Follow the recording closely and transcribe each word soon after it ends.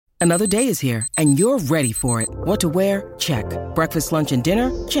Another day is here, and you're ready for it. What to wear? Check. Breakfast, lunch, and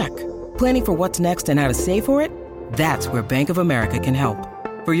dinner? Check. Planning for what's next and how to save for it? That's where Bank of America can help.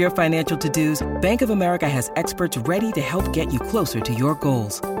 For your financial to-dos, Bank of America has experts ready to help get you closer to your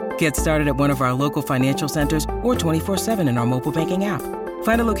goals. Get started at one of our local financial centers or 24/7 in our mobile banking app.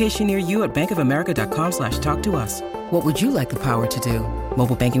 Find a location near you at bankofamerica.com/talktous. What would you like the power to do?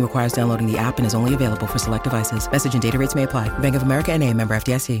 Mobile banking requires downloading the app and is only available for select devices. Message and data rates may apply. Bank of America N.A., member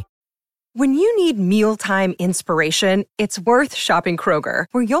FDIC. When you need mealtime inspiration, it's worth shopping Kroger,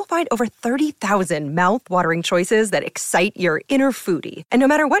 where you'll find over 30,000 mouth-watering choices that excite your inner foodie. And no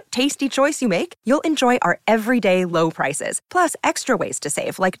matter what tasty choice you make, you'll enjoy our everyday low prices, plus extra ways to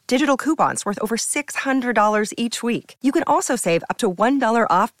save, like digital coupons worth over $600 each week. You can also save up to $1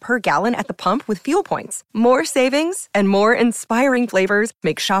 off per gallon at the pump with fuel points. More savings and more inspiring flavors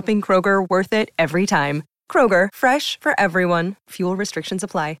make shopping Kroger worth it every time. Kroger, fresh for everyone. Fuel restrictions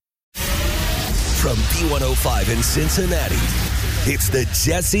apply. From B105 in Cincinnati, it's the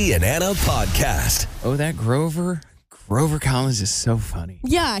Jesse and Anna podcast. Oh, that Grover Collins is so funny.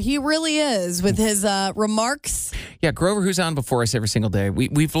 Yeah, he really is with his remarks. Yeah, Grover, who's on before us every single day.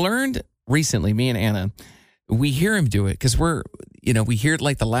 We've learned recently, me and Anna, we hear him do it because we hear it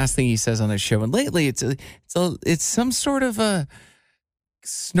like the last thing he says on his show. And lately, it's some sort of a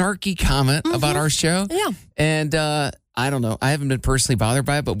snarky comment about our show. Yeah. And I don't know. I haven't been personally bothered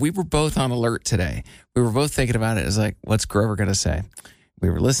by it, but we were both on alert today. We were both thinking about it. It was like, what's Grover going to say? We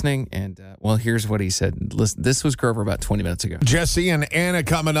were listening, and, here's what he said. Listen, this was Grover about 20 minutes ago. Jesse and Anna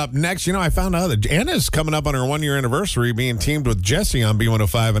coming up next. I found out that Anna's coming up on her 1-year anniversary being teamed with Jesse on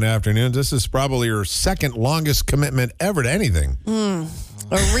B105 in afternoons. This is probably her second longest commitment ever to anything. A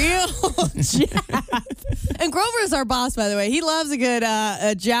real jab. And Grover is our boss, by the way. He loves a good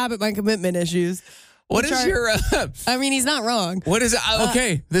jab at my commitment issues. What is your... I mean, he's not wrong. What is it?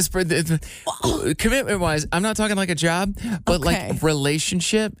 Okay. Commitment-wise, I'm not talking like a job, but like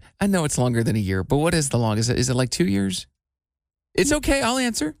relationship. I know it's longer than a year, but what is the longest? Is it like 2 years? It's okay. I'll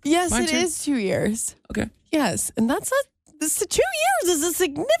answer. Yes, it is 2 years. Okay. Yes, and that's 2 years is a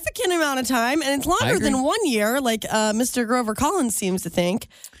significant amount of time, and it's longer than 1 year, like Mr. Grover Collins seems to think.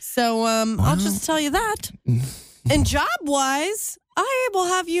 So I'll just tell you that. And job-wise, I will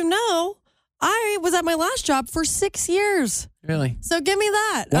have you know, I was at my last job for 6 years. Really? So give me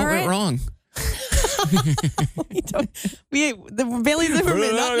that. What all right? went wrong? Bailey's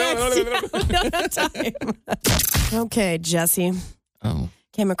Zimmerman. Not next. No time. Okay, Jesse. Oh.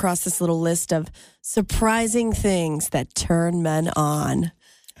 Came across this little list of surprising things that turn men on.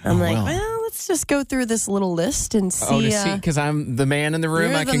 I'm well, let's just go through this little list and see. Oh, to see, because I'm the man in the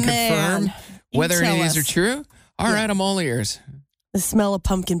room. I can confirm whether any of these are true. All right, I'm all ears. The smell of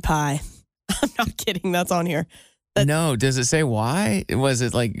pumpkin pie. I'm not kidding. That's on here. No, does it say why? Was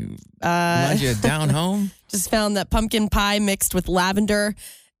it like reminds you of down home? Just found that pumpkin pie mixed with lavender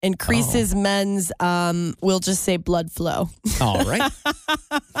increases men's, we'll just say blood flow. All right.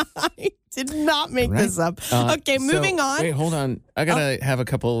 I did not make this up. Okay, moving on. Wait, hold on. I got to have a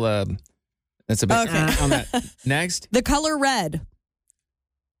couple, that's a bit on that. Next. The color red.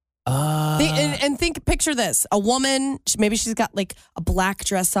 Picture this. A woman, maybe she's got like a black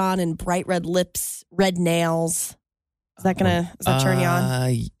dress on and bright red lips, red nails. Is that turn you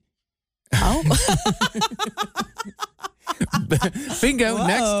on? Oh. Bingo. Whoa,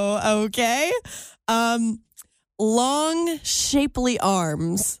 next. Okay. Long, shapely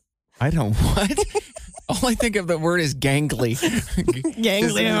arms. I don't what? All I think of the word is gangly.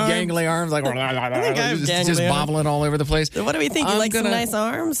 Gangly arms. Like just bobbling all over the place. What do we think? You like some nice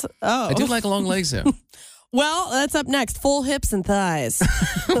arms? Oh. I do like long legs, though. Well, that's up next. Full hips and thighs.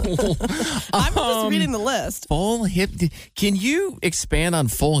 I'm just reading the list. Full hip. Can you expand on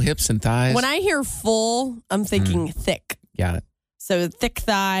full hips and thighs? When I hear full, I'm thinking thick. Got it. So thick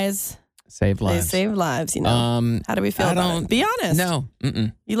thighs. Save lives. They save lives, you know. How do we feel about it? Be honest. No.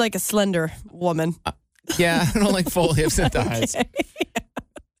 Mm-mm. You like a slender woman. Yeah, I don't like full hips and thighs.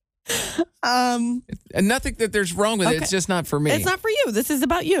 And nothing that there's wrong with it. It's just not for me. It's not for you. This is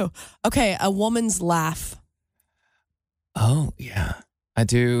about you. Okay, a woman's laugh. Oh, yeah. I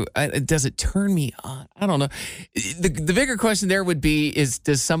do. Does it turn me on? I don't know. The bigger question there would be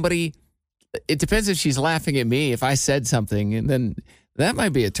does somebody, it depends if she's laughing at me. If I said something, and then that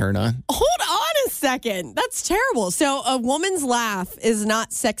might be a turn on. Hold on a second. That's terrible. So a woman's laugh is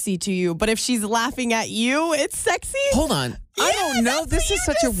not sexy to you, but if she's laughing at you, it's sexy? Hold on. Yeah, I don't know. This is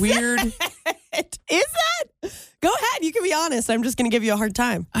such a weird. Is that? Go ahead. You can be honest. I'm just going to give you a hard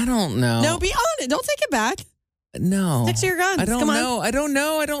time. I don't know. No, be honest. Don't take it back. No. Stick to your guns. I don't know. I don't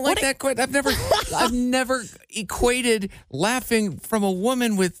know. I don't like that quite. I've never equated laughing from a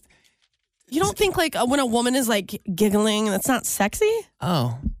woman with You don't think like when a woman is like giggling, that's not sexy?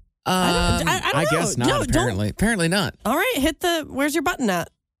 Oh. I don't know. guess not, No, apparently. Apparently not. All right, where's your button at?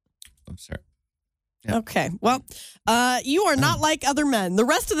 I'm sorry. Yeah. Okay. Well, you are not like other men. The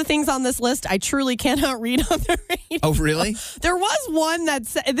rest of the things on this list, I truly cannot read on the radio. Oh, really? There was one that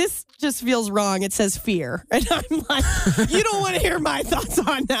said, this just feels wrong. It says fear. And I'm like, you don't want to hear my thoughts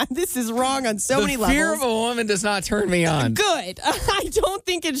on that. This is wrong on so many levels. Fear of a woman does not turn me on. Good. I don't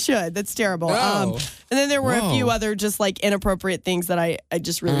think it should. That's terrible. No. And then there were a few Whoa. other just like inappropriate things that I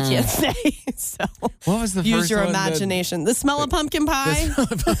just really can't say. So What was the use first your one? imagination. The smell of pumpkin pie?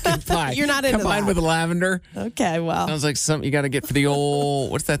 Pumpkin pie. You're not into Combined that. with lavender. Okay, well. Sounds like something you got to get for the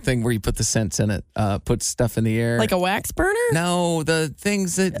old, what's that thing where you put the scents in it? Put stuff in the air. Like a wax burner? No, the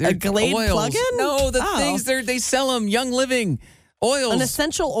things that A Glade oils. plug-in? No, the Oh. things they sell them. Young Living oils. An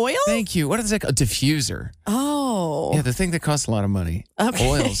essential oil? Thank you. What is that? A diffuser. Oh. Yeah, the thing that costs a lot of money. Okay.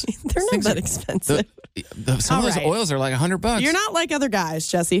 Oils. They're not Things that are- expensive. Some All of those right. oils are like $100. You're not like other guys,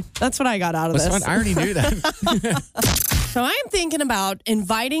 Jesse. That's what I got out of That's this. fine. I already knew that. So I'm thinking about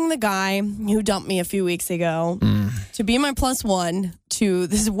inviting the guy who dumped me a few weeks ago to be my plus one to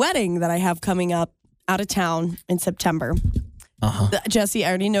this wedding that I have coming up out of town in September. Jesse, I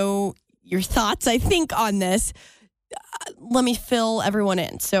already know your thoughts, I think, on this. Let me fill everyone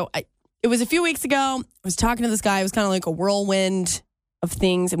in. So it was a few weeks ago. I was talking to this guy. It was kind of like a whirlwind of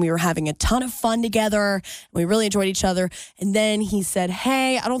things, and we were having a ton of fun together. We really enjoyed each other. And then he said,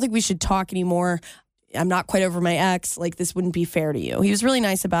 hey, I don't think we should talk anymore. I'm not quite over my ex. Like, this wouldn't be fair to you. He was really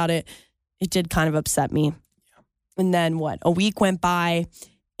nice about it. It did kind of upset me. And then a week went by,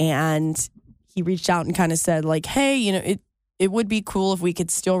 and he reached out and kind of said, like, hey, it would be cool if we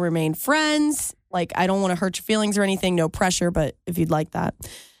could still remain friends. Like, I don't want to hurt your feelings or anything. No pressure, but if you'd like that. And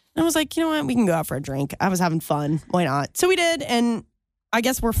I was like, you know what? We can go out for a drink. I was having fun. Why not? So we did, and I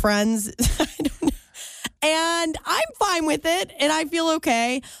guess we're friends. I don't know. And I'm fine with it, and I feel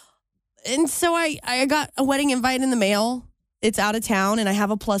okay. And so I got a wedding invite in the mail. It's out of town, and I have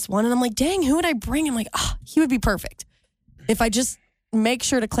a plus one. And I'm like, dang, who would I bring? I'm like, he would be perfect. If I just make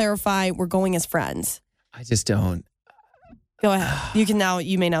sure to clarify we're going as friends. I just don't. Go ahead.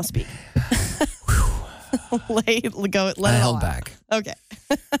 You may now speak. Let it all held out. back. Okay.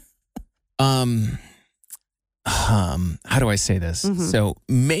 How do I say this? Mm-hmm. So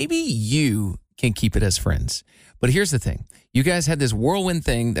maybe you can keep it as friends. But here's the thing. You guys had this whirlwind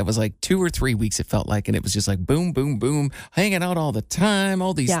thing that was like 2 or 3 weeks, it felt like, and it was just like boom, boom, boom, hanging out all the time,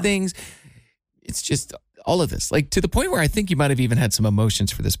 all these things. It's just all of this, like to the point where I think you might have even had some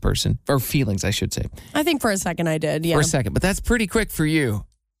emotions for this person, or feelings, I should say. I think for a second I did, yeah. For a second, but that's pretty quick for you,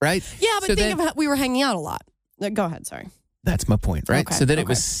 right? Yeah, but So think then- of how we were hanging out a lot. Go ahead, sorry. That's my point, right? Okay, So then it okay.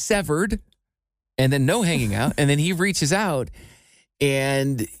 was severed, and then no hanging out, and then he reaches out,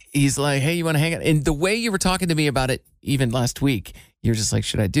 and he's like, hey, you want to hang out? And the way you were talking to me about it, even last week, you're just like,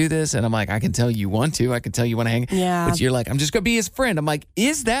 should I do this? And I'm like, I can tell you want to. I can tell you want to hang. Yeah. But you're like, I'm just going to be his friend. I'm like,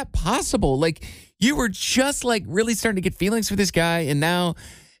 is that possible? Like, you were just like really starting to get feelings for this guy, and now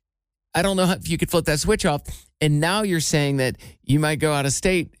I don't know if you could flip that switch off. And now you're saying that you might go out of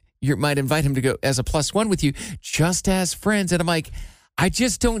state. You might invite him to go as a plus one with you just as friends. And I'm like, I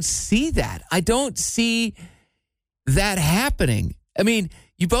just don't see that. I don't see that happening. I mean,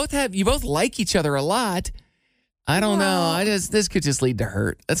 you both like each other a lot. I don't know. This could just lead to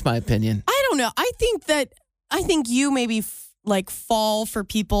hurt. That's my opinion. I don't know. I think you maybe fall for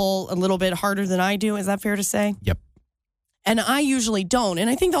people a little bit harder than I do. Is that fair to say? Yep. And I usually don't. And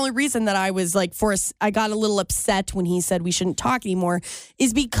I think the only reason that I was like, I got a little upset when he said we shouldn't talk anymore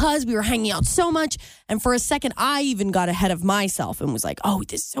is because we were hanging out so much. And for a second, I even got ahead of myself and was like, oh,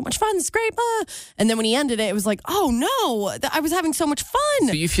 this is so much fun. This is great. And then when he ended it, it was like, oh, no, I was having so much fun.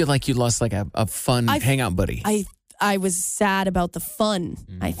 So you feel like you lost like a fun hangout buddy. I was sad about the fun,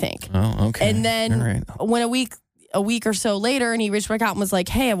 I think. Oh, okay. And then All right. when a week or so later, and he reached back out and was like,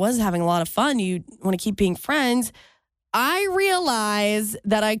 hey, I was having a lot of fun. You want to keep being friends? I realized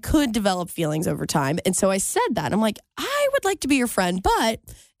that I could develop feelings over time. And so I said that. I'm like, I would like to be your friend, but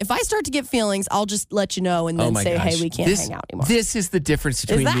if I start to get feelings, I'll just let you know and then say, hey, we can't hang out anymore. This is the difference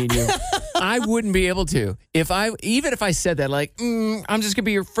between me and you. I wouldn't be able to. Even if I said that, like, I'm just going to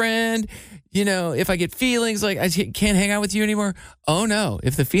be your friend. You know, if I get feelings like I can't hang out with you anymore. Oh, no.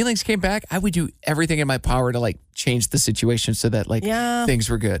 If the feelings came back, I would do everything in my power to like change the situation so that like things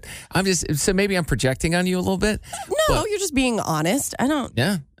were good. So maybe I'm projecting on you a little bit. No, you're just being honest. I don't.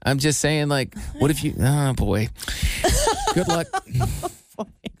 Yeah. I'm just saying like, what if you, oh boy, good luck.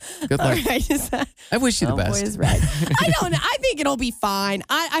 Good luck. All right. I wish you the best. Boy is red. I don't know. I think it'll be fine.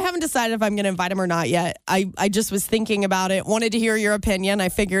 I haven't decided if I'm going to invite him or not yet. I just was thinking about it, wanted to hear your opinion. I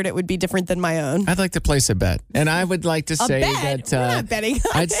figured it would be different than my own. I'd like to place a bet. And I would like to say that We're not betting.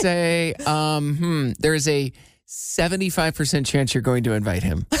 I'd say there's a 75% chance you're going to invite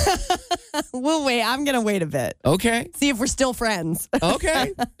him. We'll wait. I'm going to wait a bit. Okay. See if we're still friends.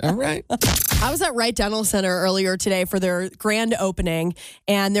 Okay. All right. I was at Wright Dental Center earlier today for their grand opening,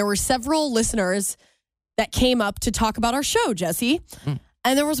 and there were several listeners that came up to talk about our show, Jesse.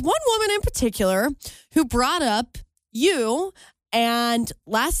 And there was one woman in particular who brought up you and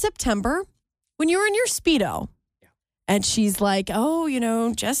last September when you were in your Speedo. And she's like,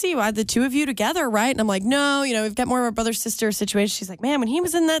 oh, Jesse, why the two of you together, right? And I'm like, no, we've got more of a brother-sister situation. She's like, man, when he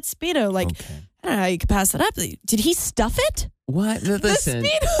was in that Speedo, I don't know how you could pass it up. Did he stuff it? What? Listen, the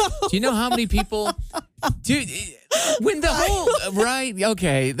Speedo. Do you know how many people... Dude, when the whole... Right?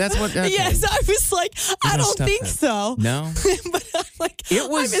 Okay, that's what... Okay. Yes, I was like, I don't think so. No? But I'm like, It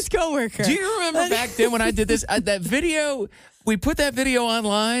was, I'm his coworker. Do you remember back then when I did this? That video... We put that video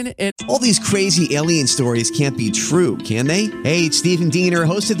online. And all these crazy alien stories can't be true, can they? Hey, it's Stephen Diener,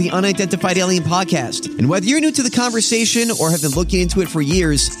 host of the Unidentified Alien Podcast. And whether you're new to the conversation or have been looking into it for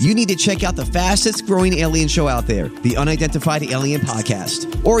years, you need to check out the fastest growing alien show out there, the Unidentified Alien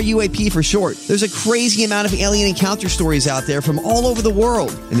Podcast, or UAP for short. There's a crazy amount of alien encounter stories out there from all over the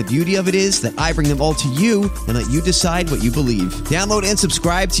world. And the beauty of it is that I bring them all to you and let you decide what you believe. Download and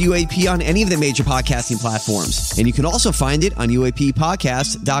subscribe to UAP on any of the major podcasting platforms. And you can also find it on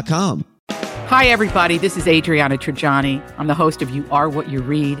UAPpodcast.com. Hi, everybody. This is Adriana Trajani. I'm the host of You Are What You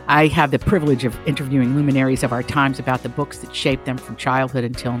Read. I have the privilege of interviewing luminaries of our times about the books that shaped them from childhood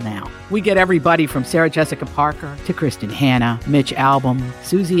until now. We get everybody from Sarah Jessica Parker to Kristen Hanna, Mitch Albom,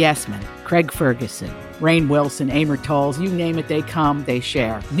 Susie Essman, Craig Ferguson, Rainn Wilson, Amor Tolls, you name it, they come, they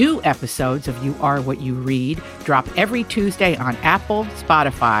share. New episodes of You Are What You Read drop every Tuesday on Apple,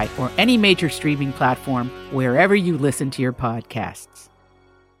 Spotify, or any major streaming platform wherever you listen to your podcasts.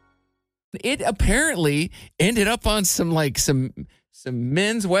 it apparently ended up on some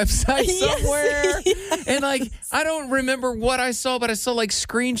men's website somewhere. Yes. And I don't remember what I saw, but I saw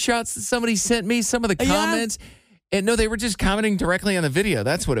screenshots that somebody sent me, some of the comments. And no, they were just commenting directly on the video.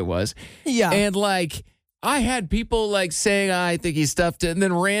 That's what it was. Yeah. And I had people saying, I think he stuffed it. And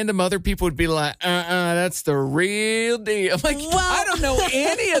then random other people would be like, that's the real deal. I'm like, I don't know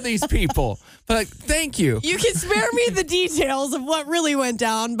any of these people. But thank you. You can spare me the details of what really went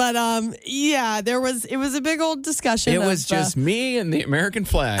down. But it was a big old discussion. It was just me and the American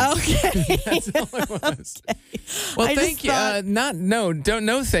flag. Okay. That's all it was. Okay. Well, thank you.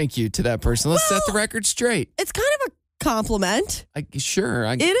 No thank you to that person. Let's set the record straight. It's kind of a compliment. Sure.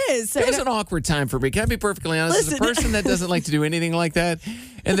 It is. It was an awkward time for me. Can I be perfectly honest? As a person that doesn't like to do anything like that,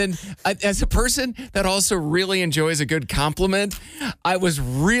 and then as a person that also really enjoys a good compliment, I was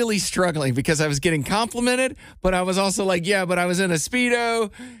really struggling because I was getting complimented, but I was also but I was in a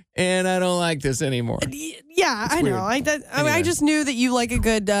Speedo, and I don't like this anymore. Yeah, I know. I just knew that you like a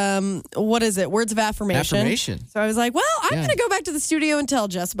good, words of affirmation. Affirmation. So I was like, I'm going to go back to the studio and tell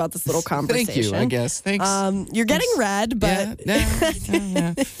Jess about this little conversation. Thank you, I guess. Thanks. You're getting red, but...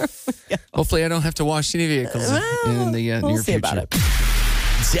 Yeah. Hopefully I don't have to wash any vehicles in the near future. See about it.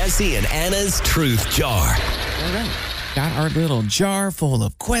 Jesse and Anna's Truth Jar. All right. Got our little jar full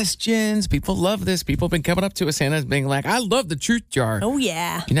of questions. People love this. People have been coming up to us, Anna, being like, I love the truth jar. Oh,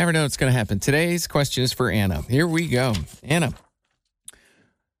 yeah. You never know what's going to happen. Today's question is for Anna. Here we go. Anna,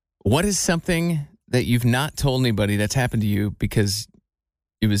 what is something that you've not told anybody that's happened to you because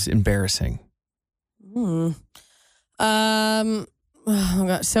it was embarrassing? Oh,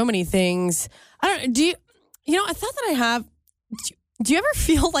 God, so many things. I thought that I have. Do you ever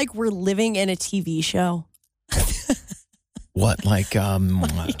feel like we're living in a TV show? What,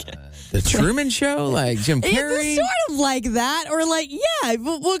 the Truman Show? Like Jim Carrey? It's sort of like that. Or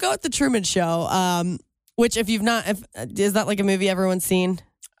we'll go with the Truman Show. Which if you've not, is that a movie everyone's seen?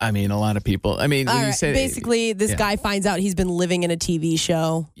 I mean, a lot of people. I mean, when you say basically, this guy finds out he's been living in a TV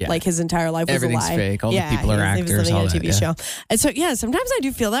show, his entire life was everything's a lie. Fake. All the people are actors. He was living all in a that, TV show, and so sometimes I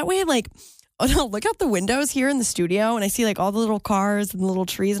do feel that way. Look out the windows here in the studio, and I see all the little cars and the little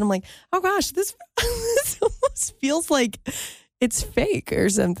trees, and I'm like, oh gosh, this almost feels like it's fake or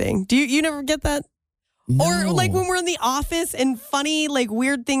something. Do you never get that? No. Or when we're in the office and funny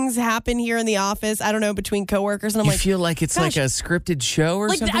weird things happen here in the office, I don't know, between coworkers, and I'm feel like it's gosh, a scripted show or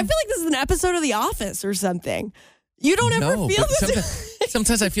something? I feel like this is an episode of The Office or something. You don't ever feel this?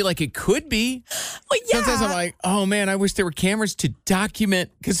 Sometimes I feel like it could be. Well, yeah. Sometimes I'm like, oh man, I wish there were cameras to document,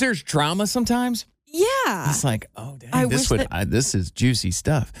 because there's drama sometimes. Yeah. It's like, oh, dang, this is juicy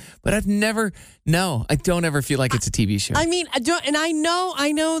stuff. But I don't ever feel like it's a TV show. I mean, I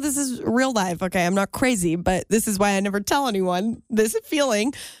know this is real life. Okay, I'm not crazy, but this is why I never tell anyone this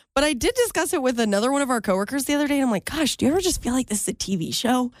feeling. But I did discuss it with another one of our coworkers the other day. And I'm like, gosh, do you ever just feel like this is a TV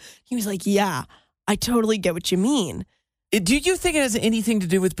show? He was like, yeah, I totally get what you mean. Do you think it has anything to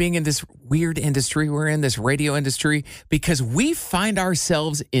do with being in this weird industry we're in, this radio industry? Because we find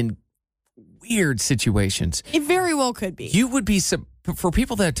ourselves in weird situations. It very well could be. You would be, for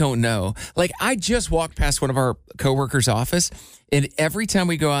people that don't know, like I just walked past one of our coworkers' office, and every time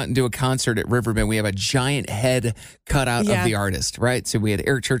we go out and do a concert at Riverbend, we have a giant head cut out of the artist, right? So we had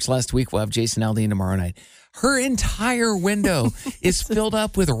Eric Church last week. We'll have Jason Aldean tomorrow night. Her entire window is filled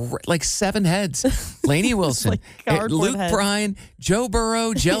up with like 7 heads. Lainey Wilson, Luke Bryan, Joe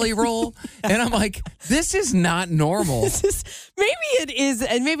Burrow, Jelly Roll. And I'm like, this is not normal. Maybe it is,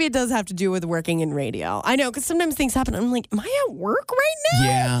 and maybe it does have to do with working in radio. I know, because sometimes things happen. I'm like, am I at work right now?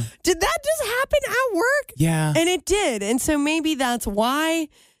 Yeah. Did that just happen at work? Yeah. And it did. And so maybe that's why.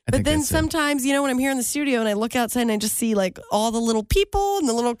 But then sometimes, when I'm here in the studio and I look outside and I just see like all the little people and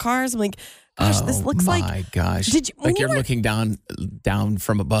the little cars, I'm like, gosh, this looks like... Oh, my gosh. You're looking down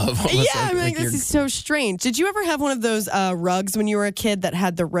from above. Yeah, I'm like, this is so strange. Did you ever have one of those rugs when you were a kid that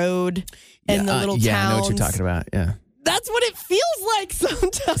had the road and the little towns? Yeah, I know what you're talking about, yeah. That's what it feels like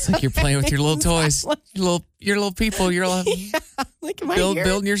sometimes. It's like you're playing with your little toys. Your little people. You're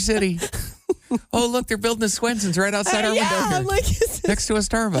building your city. Oh, look, they're building the Swensons right outside our window here. I'm like, next to a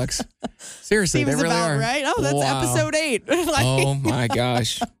Starbucks. Seriously, they really are. Right? Oh, that's episode 8. Oh, my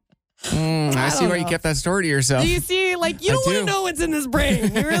gosh. I see why you kept that story to yourself. Do you see? Like, you don't want to know what's in this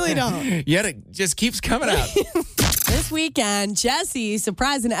brain. You really don't. Yet it just keeps coming out. This weekend, Jesse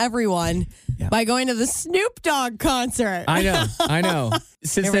surprising everyone by going to the Snoop Dogg concert. I know.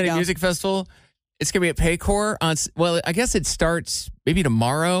 Cincinnati Music Festival. It's going to be at Paycor I guess it starts maybe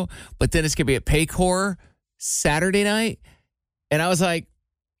tomorrow, but then it's going to be at Paycor Saturday night. And I was like,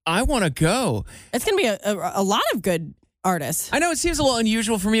 I want to go. It's going to be a lot of good artists. I know it seems a little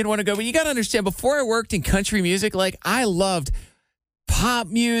unusual for me to want to go, but you got to understand, before I worked in country music, like I loved pop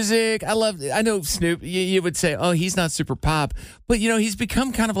music. I know Snoop, you would say, oh, he's not super pop, but he's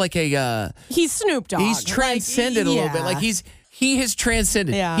become kind of like he's Snoop Dogg. He's transcended a little bit. Like he has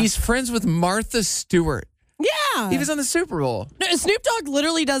transcended. Yeah. He's friends with Martha Stewart. Yeah. He was on the Super Bowl. No, Snoop Dogg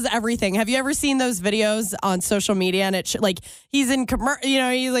literally does everything. Have you ever seen those videos on social media? And it's like he's in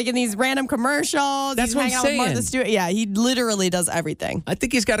he's like in these random commercials. That's what I'm saying. With Martha Stewart. Yeah, he literally does everything. I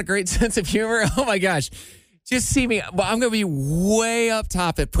think he's got a great sense of humor. Oh my gosh. Just see me. Well, I'm going to be way up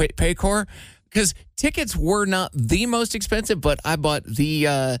top at Paycor because tickets were not the most expensive, but I bought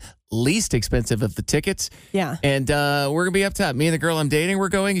the least expensive of the tickets. Yeah. And we're going to be up top. Me and the girl I'm dating, we're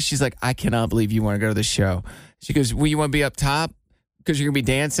going. And she's like, I cannot believe you want to go to this show. She goes, well, you want to be up top because you're going to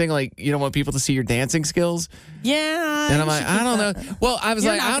be dancing? Like, you don't want people to see your dancing skills? Yeah. And I'm like, I don't know. Well, I was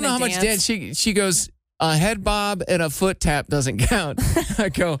like, I don't know how much dance. She goes, a head bob and a foot tap doesn't count. I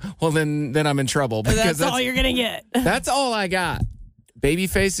go, well, then I'm in trouble. Because that's all you're going to get. That's all I got.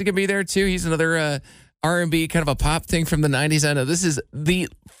 Babyface is going to be there, too. He's another R&B, kind of a pop thing from the 90s. I know this is the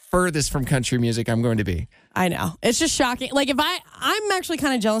furthest from country music I'm going to be. I know. It's just shocking. Like, I'm actually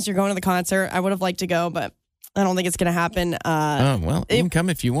kind of jealous you're going to the concert. I would have liked to go, but I don't think it's going to happen. You can come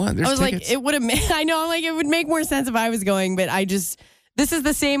if you want. There's tickets. Like, it would have I know, like, it would make more sense if I was going, but this is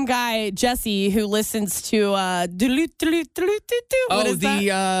the same guy, Jesse, who listens to what is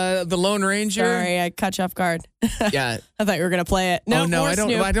that? The Lone Ranger. Sorry, I cut you off guard. Yeah. I thought you were going to play it. No, I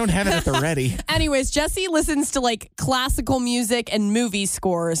don't have it at the ready. Anyways, Jesse listens to like classical music and movie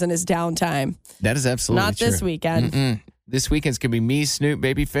scores in his downtime. That is absolutely not true. This weekend. Mm-mm. This weekend's going to be me, Snoop,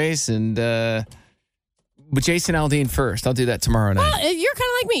 Babyface, and but Jason Aldean first. I'll do that tomorrow night. Well, you're kind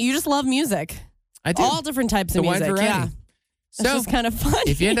of like me. You just love music. I do. All different types of music. Yeah. So, it's just kind of fun.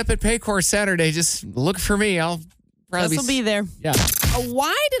 If you end up at Paycor Saturday, just look for me. I'll probably be there. Yeah.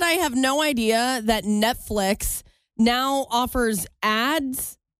 Why did I have no idea that Netflix now offers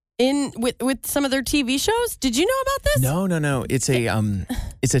ads with some of their TV shows? Did you know about this? No.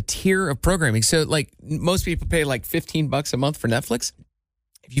 It's a tier of programming. So like most people pay like $15 a month for Netflix.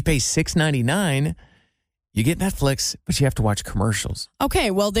 If you pay $6.99, you get Netflix, but you have to watch commercials. Okay,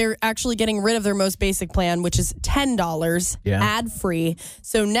 well, they're actually getting rid of their most basic plan, which is $10 ad-free.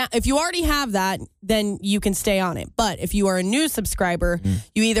 So now, if you already have that, then you can stay on it. But if you are a new subscriber,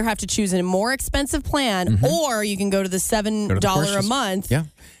 you either have to choose a more expensive plan or you can go to the $7 a month. Yeah.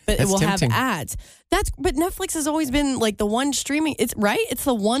 But it will have ads. But Netflix has always been like the one streaming. It's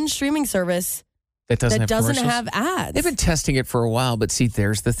the one streaming service that doesn't have ads. They've been testing it for a while, but see,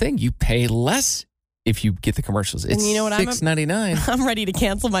 there's the thing. You pay less if you get the commercials. It's And you know what? $6.99. I'm ready to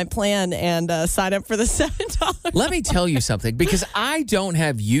cancel my plan and sign up for the $7. Let me tell you something, because I don't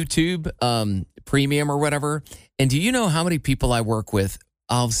have YouTube Premium or whatever. And do you know how many people I work with?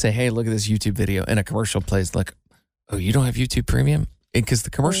 I'll say, hey, look at this YouTube video, and a commercial plays. Like, oh, you don't have YouTube Premium? Because the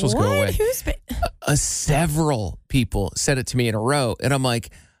commercials go away. Several people said it to me in a row, and I'm like,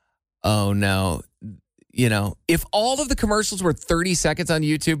 oh no. You know, if all of the commercials were 30 seconds on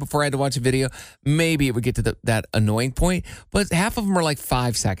YouTube before I had to watch a video, maybe it would get to that annoying point. But half of them are like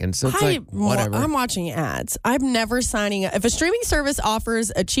 5 seconds. So it's like, whatever. I'm watching ads. I'm never signing up. If a streaming service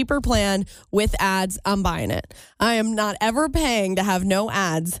offers a cheaper plan with ads, I'm buying it. I am not ever paying to have no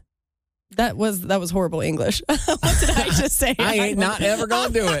ads. That was horrible English. What did I just say? I ain't not ever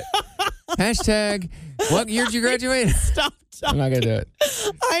going to do it. Hashtag, what year did you graduate? Stop. I'm not going to do it.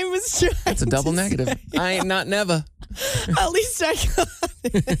 I was trying. That's a double negative. I ain't not never. At least I got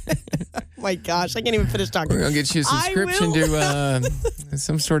it. Oh my gosh, I can't even finish talking. We're going to get you a subscription to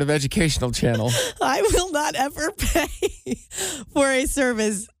some sort of educational channel. I will not ever pay for a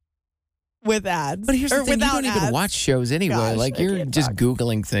service with ads. But here's the thing, you don't even watch shows anyway. Gosh, like, you're just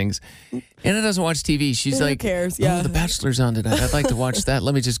Googling things. Anna doesn't watch TV. She's Who like, cares? Oh, Yeah. The Bachelor's on tonight. I'd like to watch that.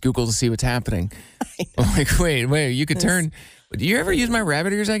 Let me just Google to see what's happening. I'm like, wait, you could turn. Do you ever use my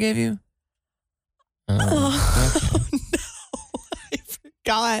rabbit ears I gave you? Oh, no. I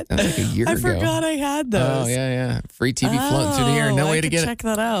forgot. That was like a year ago. I forgot I had those. Oh, yeah. Free TV floating through the air. No way to get check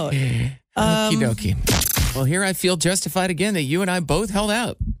that out. it. Okie dokie. Well, here I feel justified again that you and I both held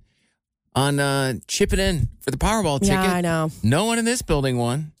out on chipping in for the Powerball ticket. Yeah, I know. No one in this building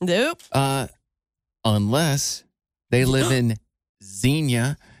won. Nope. Unless they live in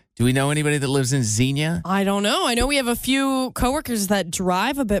Xenia. Do we know anybody that lives in Xenia? I don't know. I know we have a few coworkers that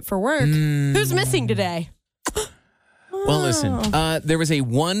drive a bit for work. Who's missing today? Well, listen. There was a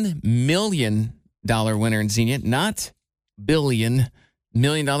 $1 million winner in Xenia, not $1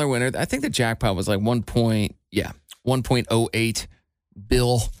 million winner. I think the jackpot was like 1.08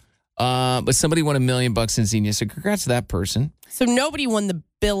 bill. But somebody won $1 million in Xenia, so congrats to that person. So nobody won the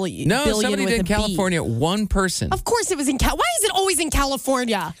billion. No, billion somebody with did in a B. California. One person. Of course it was in Why is it always in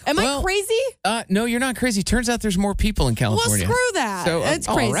California? Am I crazy? No, you're not crazy. Turns out there's more people in California. Well, screw that. So, it's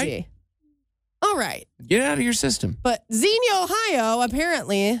crazy. All right. Get out of your system. But Xenia, Ohio,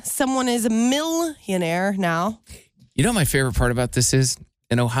 apparently someone is a millionaire now. You know what my favorite part about this is?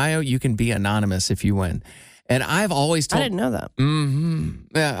 In Ohio, you can be anonymous if you win. And I've always told... I didn't know that. Mm-hmm.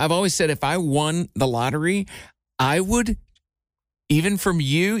 Yeah, I've always said if I won the lottery, I would, even from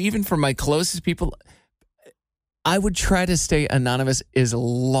my closest people, I would try to stay anonymous as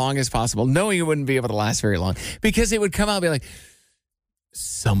long as possible, knowing it wouldn't be able to last very long. Because it would come out and be like,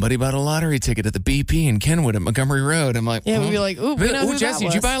 somebody bought a lottery ticket at the BP in Kenwood at Montgomery Road. I'm like, yeah, we'd be like, ooh, we know who Jesse,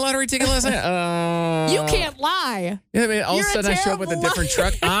 that did you was. buy a lottery ticket last night? You can't lie. Yeah, I mean, all of a You're a sudden I show up with a different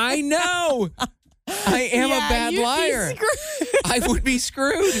truck. I know. I am a bad liar. I would be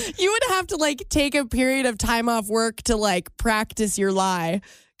screwed. You would have to take a period of time off work to practice your lie.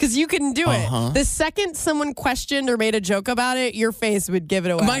 Because you couldn't do it. The second someone questioned or made a joke about it, your face would give it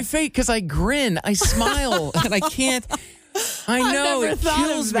away. My face, because I grin, I smile, and I can't. I know, never it thought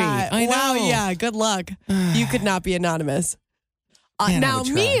kills of me. that. I know. Wow, yeah, good luck. You could not be anonymous. Man, now,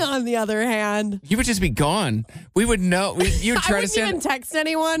 me, on the other hand. You would just be gone. We would know. You would try I to wouldn't send. even text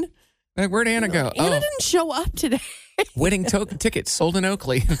anyone. Where'd Anna go? Anna didn't show up today. Winning tickets sold in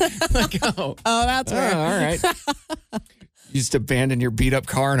Oakley. Oh, that's weird. All right. You just abandon your beat up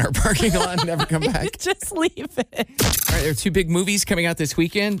car in our parking lot and never come back. Just leave it. All right, there are 2 big movies coming out this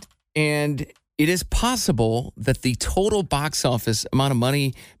weekend, and it is possible that the total box office amount of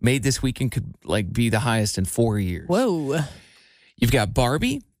money made this weekend could be the highest in 4 years. Whoa. You've got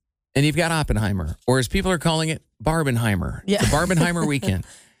Barbie and you've got Oppenheimer, or as people are calling it, Barbenheimer. Yeah. The Barbenheimer weekend.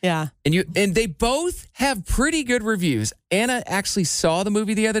 Yeah. And they both have pretty good reviews. Anna actually saw the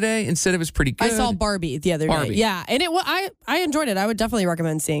movie the other day and said it was pretty good. I saw Barbie the other day. Yeah, and I enjoyed it. I would definitely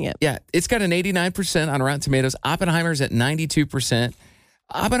recommend seeing it. Yeah, it's got an 89% on Rotten Tomatoes. Oppenheimer's at 92%.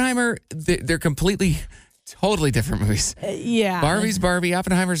 Oppenheimer, they're completely, totally different movies. Yeah. Barbie's Barbie.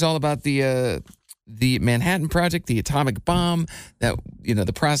 Oppenheimer's all about the Manhattan Project, the atomic bomb, that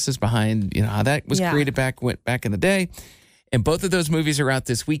the process behind how that was created back in the day. And both of those movies are out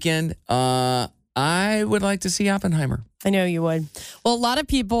this weekend. I would like to see Oppenheimer. I know you would. Well, a lot of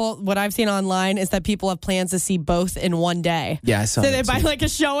people, what I've seen online is that people have plans to see both in one day. Yeah, I saw so that they buy too. a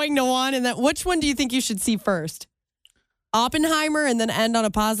showing to one, and which one do you think you should see first? Oppenheimer and then end on a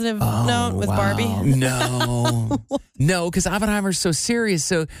positive note with Barbie? No, because Oppenheimer's so serious,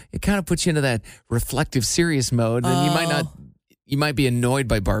 so it kind of puts you into that reflective, serious mode, and you might not, you might be annoyed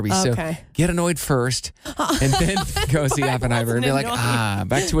by Barbie. Okay. So get annoyed first and then go see Oppenheimer and be like,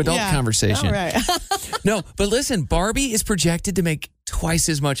 back to adult conversation. All right. No, but listen, Barbie is projected to make twice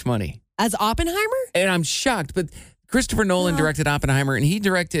as much money. As Oppenheimer? And I'm shocked, but Christopher Nolan directed Oppenheimer, and he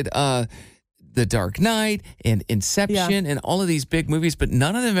directed The Dark Knight and Inception and all of these big movies, but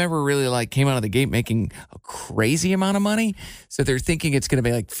none of them ever really like came out of the gate making a crazy amount of money. So they're thinking it's going to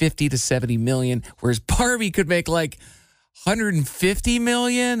be like 50 to 70 million, whereas Barbie could make like 150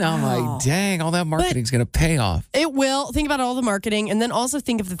 million. I'm like, dang, all that marketing's going to pay off. It will. Think about all the marketing, and then also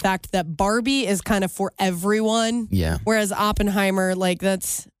think of the fact that Barbie is kind of for everyone. Yeah. Whereas Oppenheimer, like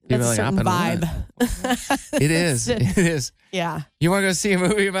that's a like, certain vibe. It is. It is. Yeah. You want to go see a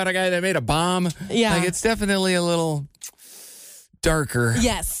movie about a guy that made a bomb? Yeah. Like, it's definitely a little darker.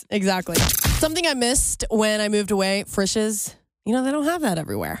 Yes, exactly. Something I missed when I moved away, Frisch's, they don't have that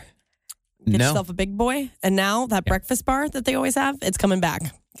everywhere. Get yourself a big boy. And now that breakfast bar that they always have, it's coming back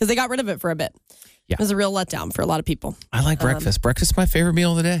because they got rid of it for a bit. Yeah. It was a real letdown for a lot of people. I like breakfast. Breakfast is my favorite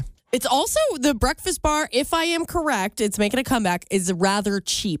meal of the day. It's also the breakfast bar, if I am correct, it's making a comeback, is rather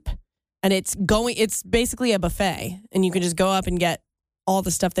cheap. And it's basically a buffet. And you can just go up and get all the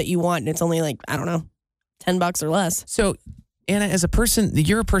stuff that you want. And it's only like, I don't know, $10 or less. So, Anna, as a person,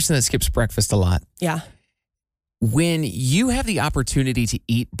 you're a person that skips breakfast a lot. Yeah. When you have the opportunity to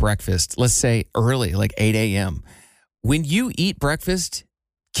eat breakfast, let's say early, like 8 a.m., when you eat breakfast,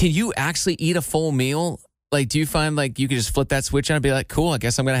 can you actually eat a full meal? Like, do you find like you can just flip that switch on and be like, cool, I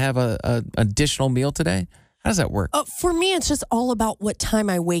guess I'm going to have a additional meal today? How does that work? For me, it's just all about what time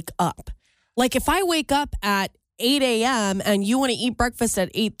I wake up. Like if I wake up at 8 a.m. and you want to eat breakfast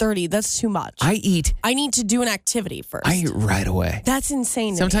at 8:30, that's too much. I need to do an activity first. I eat right away. That's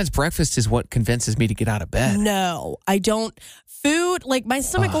insane. Sometimes breakfast is what convinces me to get out of bed. No, I don't. Food, like my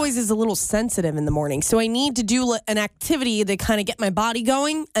stomach always is a little sensitive in the morning. So I need to do an activity to kind of get my body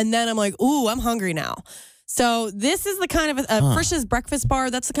going. And then I'm like, ooh, I'm hungry now. So this is the kind of Frisch's breakfast bar.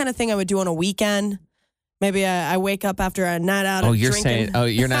 That's the kind of thing I would do on a weekend. Maybe I wake up after a night out of you're drinking.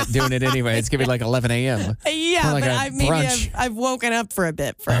 saying, you're not doing it anyway. It's going to be like 11 a.m. Yeah, like but I've woken up for a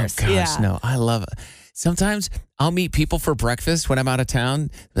bit first. Oh, gosh, no. I love it. Sometimes I'll meet people for breakfast when I'm out of town.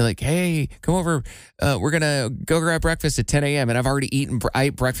 They're like, hey, come over. We're going to go grab breakfast at 10 a.m. And I've already eaten. I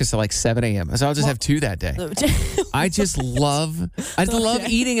ate breakfast at like 7 a.m. So I'll just have two that day. I just love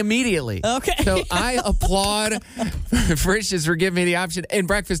eating immediately. Okay. So I applaud Frisch's for giving me the option. And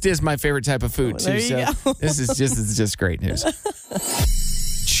breakfast is my favorite type of food, too. So this is just great news.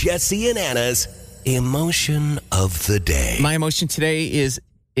 Jesse and Anna's emotion of the day. My emotion today is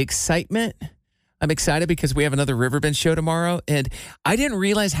excitement. I'm excited because we have another Riverbend show tomorrow, and I didn't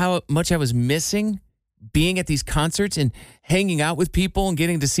realize how much I was missing being at these concerts and hanging out with people and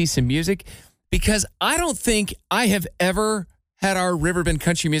getting to see some music, because I don't think I have ever had our Riverbend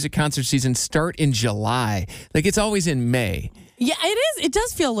country music concert season start in July. Like, it's always in May. Yeah, it is. It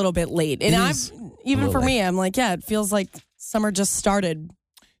does feel a little bit late. And even for me, I'm like, it feels like summer just started.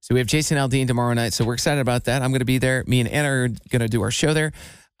 So we have Jason Aldean tomorrow night, so we're excited about that. I'm going to be there. Me and Anna are going to do our show there.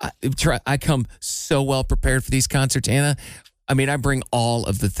 I come so well prepared for these concerts, Anna. I mean, I bring all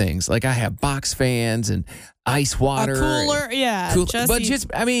of the things. Like, I have box fans and ice water. A cooler,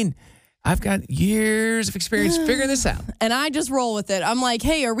 I've got years of experience figuring this out. And I just roll with it. I'm like,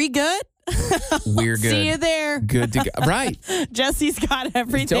 hey, are we good? We're good. See you there. Good to go. Right. Jesse's got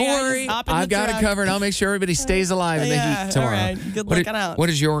everything. Don't worry. I've got it covered. I'll make sure everybody stays alive in the heat tomorrow. All right. Good looking out.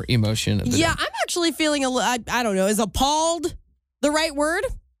 What is your emotion of the day? I'm actually feeling I don't know, is appalled the right word?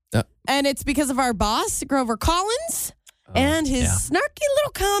 And it's because of our boss, Grover Collins, and his snarky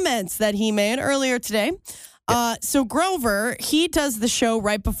little comments that he made earlier today. So Grover, he does the show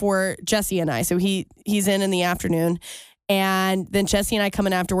right before Jesse and I. So he's in the afternoon, and then Jesse and I come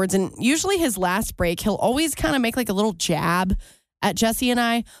in afterwards. And usually his last break, he'll always kind of make like a little jab at Jesse and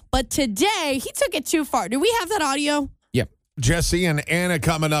I. But today, he took it too far. Do we have that audio? Jesse and Anna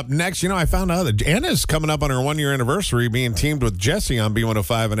coming up next. I found out that Anna's coming up on her 1-year anniversary being teamed with Jesse on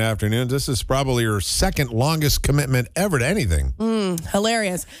B105 in afternoons. This is probably her second longest commitment ever to anything.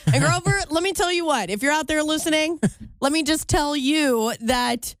 Hilarious. And Grover, let me tell you what, if you're out there listening, let me just tell you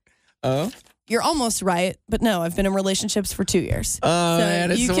that you're almost right. But no, I've been in relationships for 2 years. Oh, so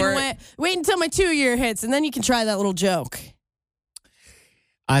man, it's you the can worst. wait until my 2-year hits, and then you can try that little joke.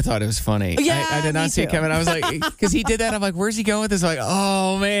 I thought it was funny. Yeah, I did not see it coming. I was like, because he did that. I'm like, where's he going with this? I'm like,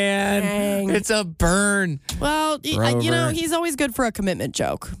 oh, man, Dang. It's a burn. Well, he's always good for a commitment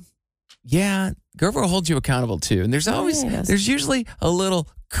joke. Yeah, Grover will hold you accountable, too. And there's usually a little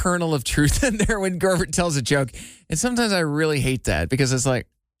kernel of truth in there when Grover tells a joke. And sometimes I really hate that because it's like,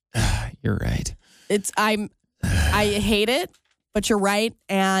 you're right. I hate it. but you're right.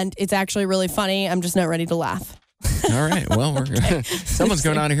 And it's actually really funny. I'm just not ready to laugh. All right. Well, someone's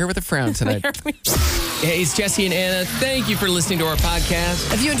going out of here with a frown tonight. Hey, it's Jesse and Anna. Thank you for listening to our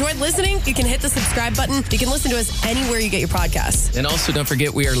podcast. If you enjoyed listening, you can hit the subscribe button. You can listen to us anywhere you get your podcasts. And also, don't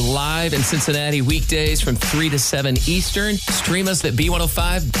forget, we are live in Cincinnati weekdays from 3 to 7 Eastern. Stream us at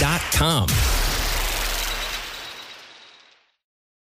B105.com.